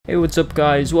Hey, what's up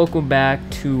guys? Welcome back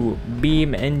to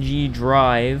BeamNG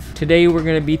Drive. Today we're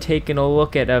going to be taking a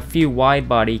look at a few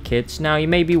widebody kits. Now you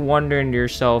may be wondering to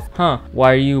yourself,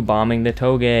 why are you bombing the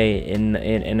Touge in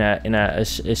a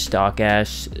stock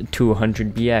ass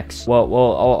 200BX?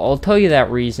 Well, I'll tell you that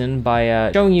reason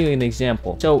by showing you an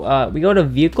example. So we go to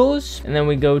vehicles and then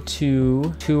we go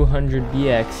to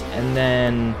 200BX and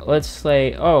then let's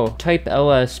say, type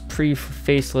LS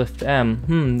pre-facelift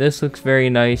M. This looks very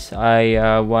nice.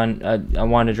 I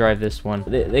want to drive this one.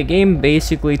 The game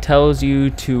basically tells you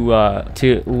to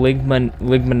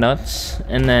ligma nuts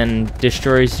and then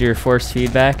destroys your force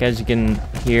feedback, as you can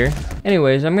hear.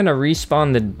 Anyways, I'm gonna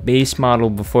respawn the base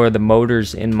model before the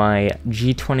motors in my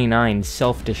G29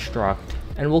 self-destruct,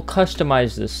 and we'll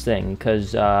customize this thing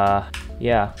because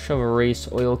yeah, shove a race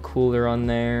oil cooler on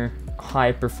there,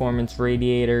 high performance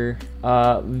radiator,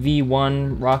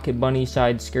 V1 Rocket Bunny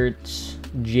side skirts,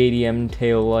 JDM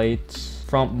tail lights,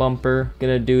 front bumper.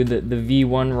 Gonna do the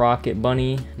V1 Rocket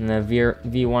Bunny and the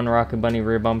V1 Rocket Bunny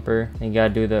rear bumper. And you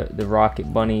gotta do the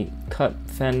Rocket Bunny cut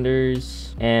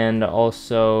fenders and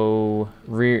also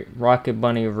Rocket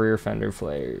Bunny rear fender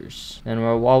flares. And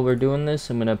while we're doing this,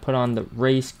 I'm gonna put on the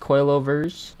race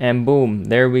coilovers and boom,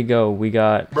 there we go. We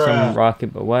got some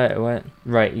rocket. But what?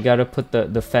 Right, you gotta put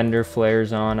the fender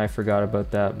flares on. I forgot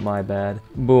about that. My bad.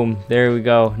 Boom, there we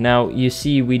go. Now you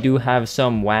see we do have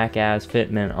some whack ass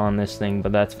fitment on this thing,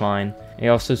 but that's fine.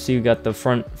 You also see we got the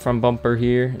front bumper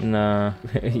here, and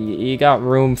you got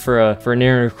room for an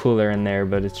intercooler in there,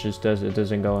 but it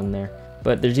doesn't go in there.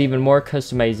 But there's even more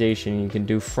customization. You can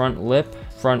do front lip,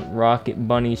 front Rocket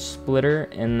Bunny splitter,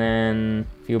 and then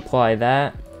if you apply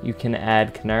that, you can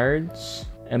add canards.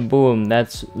 And boom,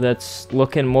 that's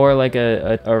looking more like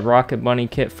a Rocket Bunny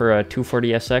kit for a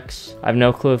 240SX. I have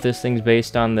no clue if this thing's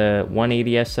based on the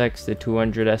 180SX, the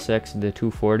 200SX, the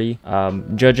 240.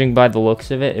 Judging by the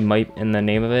looks of it, it might, in the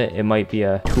name of it, it might be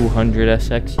a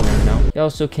 200SX, you never know. You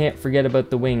also can't forget about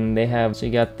the wing. They have, so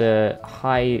you got the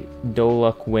high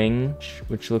Doluk wing,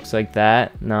 which looks like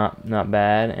that, not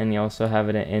bad. And you also have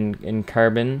it in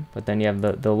carbon, but then you have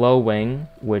the low wing,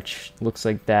 which looks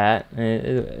like that.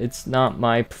 It's not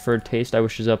my preferred taste. I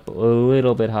wish it was up a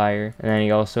little bit higher. And then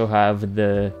you also have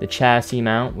the chassis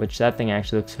mount, which that thing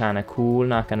actually looks kind of cool,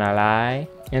 not gonna lie.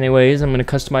 Anyways, I'm gonna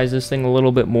customize this thing a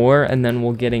little bit more, and then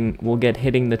we'll get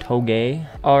hitting the Touge.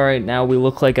 All right, now we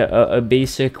look like a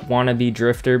basic wannabe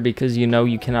drifter, because you know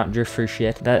you cannot drift for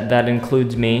shit. That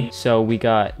includes me. So we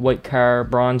got white car,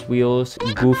 bronze wheels,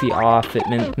 goofy off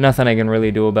fitment. Nothing I can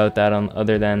really do about that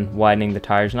other than widening the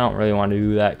tires. And I don't really want to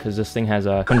do that because this thing has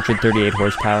 138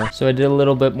 horsepower. So I did a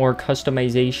little bit more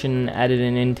customization, added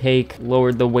an intake,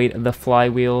 lowered the weight of the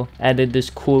flywheel, added this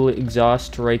cool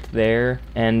exhaust right there,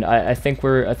 and I think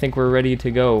we're ready to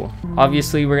go.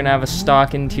 Obviously, we're gonna have a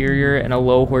stock interior and a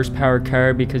low horsepower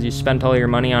car because you spent all your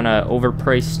money on a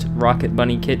overpriced Rocket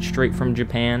Bunny kit straight from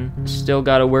Japan. Still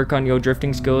gotta work on your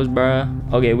drifting skills,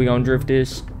 bruh. Okay, we gonna drift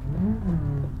this.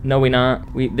 No, we not.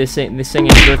 This thing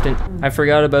ain't drifting. I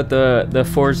forgot about the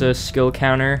Forza skill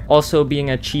counter. Also,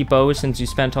 being a cheapo, since you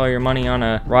spent all your money on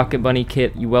a Rocket Bunny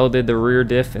kit, you welded the rear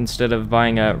diff instead of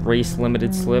buying a race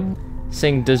limited slip. This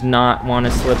thing does not want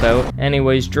to slip out.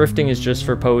 Anyways, drifting is just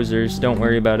for posers. Don't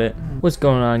worry about it. What's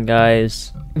going on,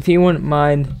 guys? If you wouldn't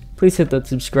mind, please hit that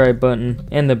subscribe button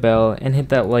and the bell and hit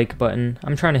that like button.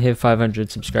 I'm trying to hit 500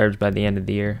 subscribers by the end of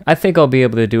the year. I think I'll be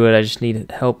able to do it. I just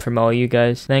need help from all you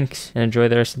guys. Thanks, and enjoy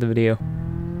the rest of the video.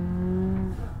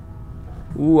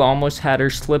 Ooh, almost had her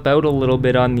slip out a little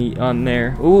bit on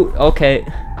there. Ooh, okay.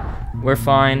 We're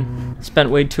fine. Spent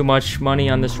way too much money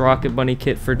on this Rocket Bunny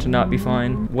kit for it to not be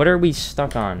fine. What are we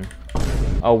stuck on?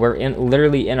 Oh, we're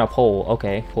literally in a pole.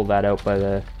 Okay, pull that out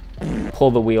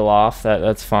pull the wheel off.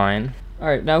 That's fine. All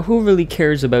right, now who really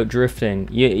cares about drifting?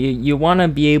 You want to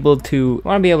be able to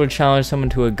challenge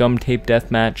someone to a gum tape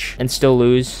deathmatch and still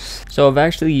lose. So I've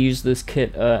actually used this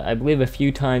kit, I believe, a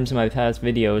few times in my past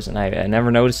videos, and I never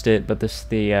noticed it. But this is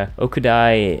the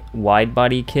Okudai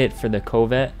Widebody Kit for the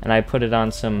Covet, and I put it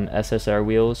on some SSR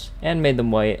wheels and made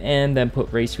them white, and then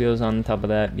put race wheels on top of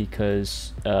that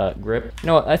because grip. You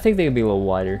know what? I think they could be a little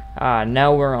wider.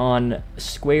 Now we're on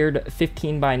squared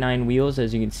 15x9 wheels,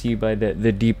 as you can see by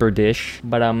the deeper dish.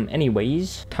 But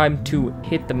anyways, time to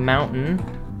hit the mountain,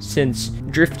 since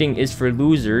drifting is for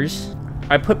losers.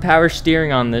 I put power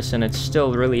steering on this and it's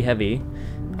still really heavy.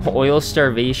 Oil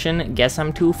starvation, guess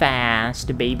I'm too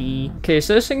fast, baby. Okay,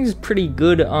 so this thing's pretty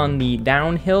good on the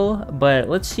downhill, but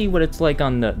let's see what it's like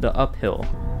on the uphill.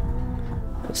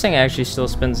 This thing actually still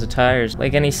spins the tires.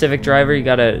 Like any Civic driver, you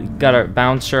gotta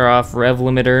bounce her off rev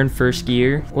limiter in first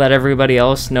gear. Let everybody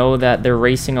else know that they're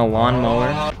racing a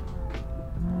lawnmower.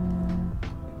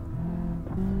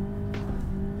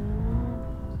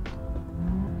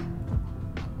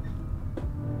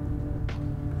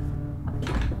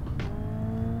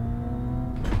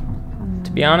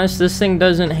 Be honest, this thing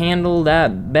doesn't handle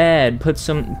that bad. Put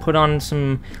on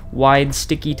some wide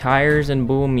sticky tires and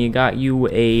boom, you got you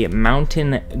a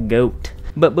mountain goat.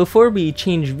 But before we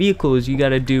change vehicles, you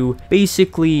gotta do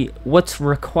basically what's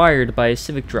required by a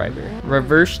Civic driver.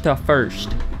 Reverse to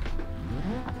first.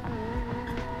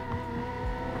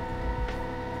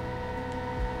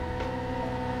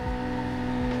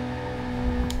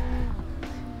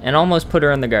 And almost put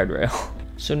her on the guardrail.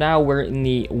 So now we're in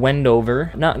the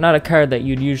Wendover. Not a car that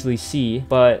you'd usually see,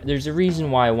 but there's a reason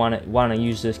why I want to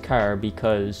use this car,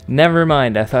 because never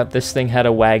mind, I thought this thing had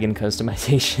a wagon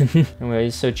customization.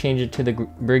 Anyways, so change it to the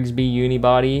Brigsby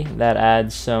Unibody. That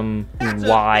adds some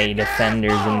wide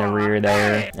fenders in the rear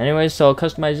there. Anyways, so I'll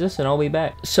customize this and I'll be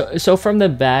back. So from the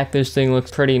back, this thing looks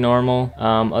pretty normal,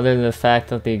 other than the fact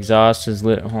that the exhaust is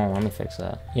lit. Hold on, let me fix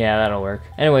that. Yeah, that'll work.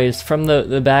 Anyways, from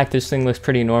the back, this thing looks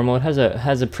pretty normal. It has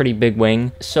a pretty big wing.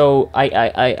 So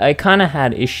I kind of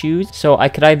had issues. So I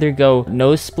could either go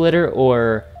nose splitter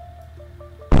or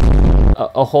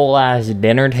a whole ass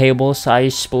dinner table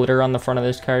size splitter on the front of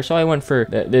this car. So I went for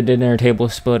the dinner table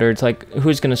splitter. It's like,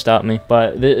 who's gonna stop me?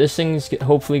 But this thing's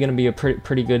hopefully gonna be a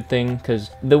pretty good thing, because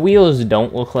the wheels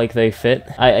don't look like they fit.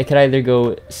 I could either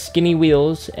go skinny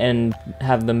wheels and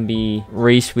have them be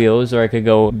race wheels, or I could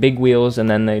go big wheels and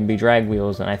then they'd be drag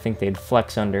wheels, and I think they'd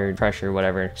flex under pressure,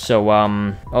 whatever. So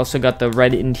also got the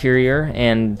red interior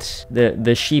and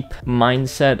the sheep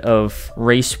mindset of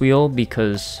race wheel,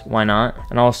 because why not?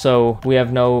 And also we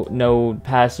have no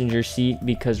passenger seat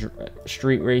because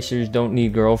street racers don't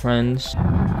need girlfriends.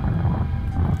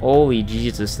 Holy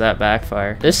Jesus, that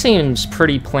backfire. This seems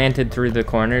pretty planted through the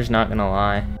corners, not gonna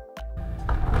lie.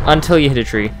 Until you hit a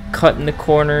tree. Cut in the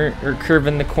corner, or curve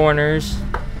in the corners.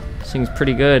 This thing's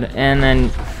pretty good. And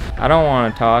then, I don't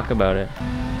want to talk about it.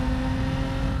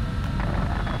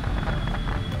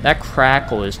 That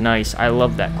crackle is nice. I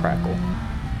love that crackle.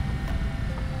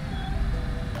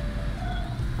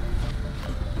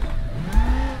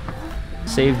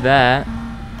 Save that.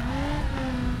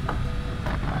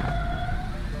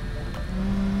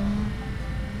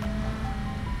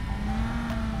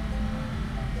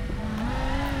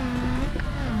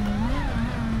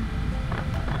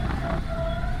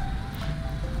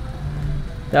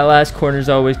 That last corner is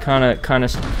always kind of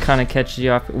catches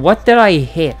you off. What did I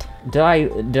hit? Did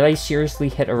I seriously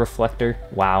hit a reflector?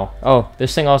 Wow. Oh,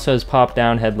 this thing also has pop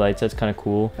down headlights. That's kind of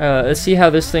cool. Let's see how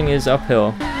this thing is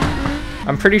uphill.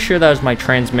 I'm pretty sure that was my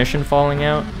transmission falling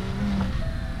out.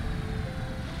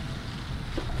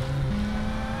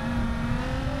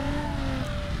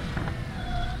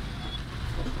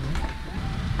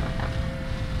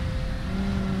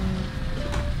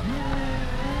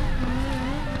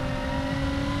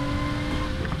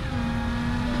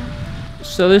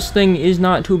 So this thing is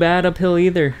not too bad uphill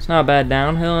either. It's not bad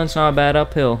downhill, and it's not bad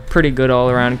uphill. Pretty good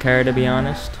all around car, to be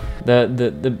honest.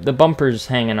 The bumper's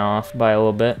hanging off by a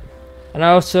little bit. And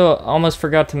I also almost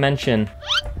forgot to mention,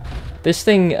 this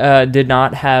thing did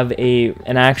not have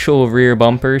an actual rear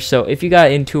bumper, so if you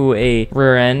got into a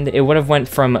rear end, it would have went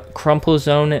from crumple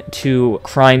zone to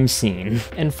crime scene.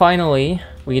 And finally,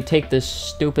 we can take this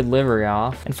stupid livery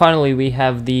off. And finally, we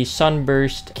have the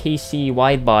Sunburst KC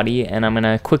Widebody, and I'm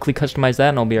gonna quickly customize that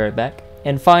and I'll be right back.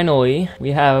 And finally,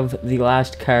 we have the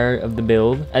last car of the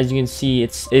build. As you can see,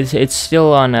 it's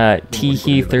still on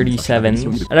Touge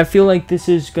 37s. And I feel like this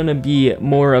is gonna be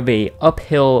more of a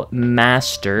uphill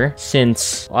master,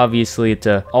 since obviously it's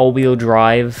a all-wheel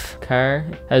drive car.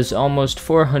 Has almost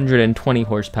 420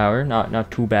 horsepower. Not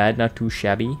too bad, not too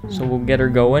shabby. So we'll get her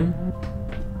going.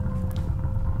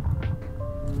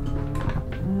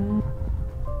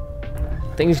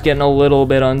 Thing's getting a little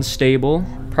bit unstable.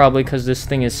 Probably because this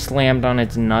thing is slammed on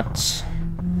its nuts.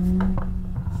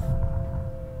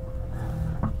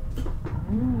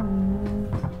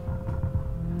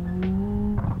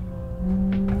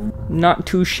 Not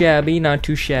too shabby, not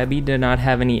too shabby. Did not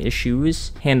have any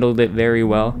issues. Handled it very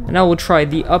well. And now we'll try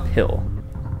the uphill.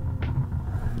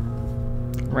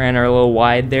 Ran her a little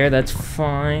wide there, that's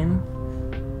fine.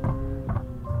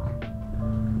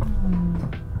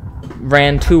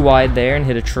 Ran too wide there and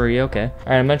hit a tree, okay.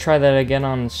 Alright, I'm gonna try that again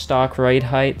on stock right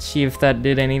height, see if that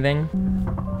did anything.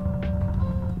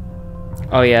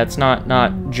 Oh yeah, it's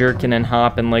not jerking and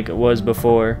hopping like it was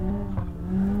before.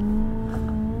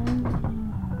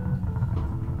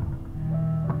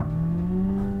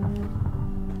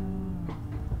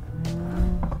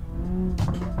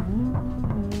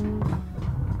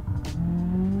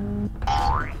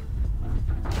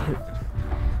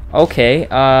 Okay,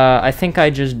 I think I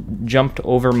just jumped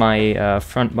over my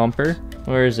front bumper.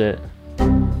 Where is it?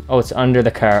 Oh, it's under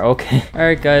the car. Okay.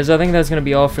 Alright, guys. I think that's going to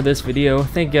be all for this video.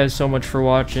 Thank you guys so much for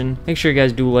watching. Make sure you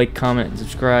guys do like, comment, and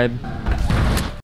subscribe.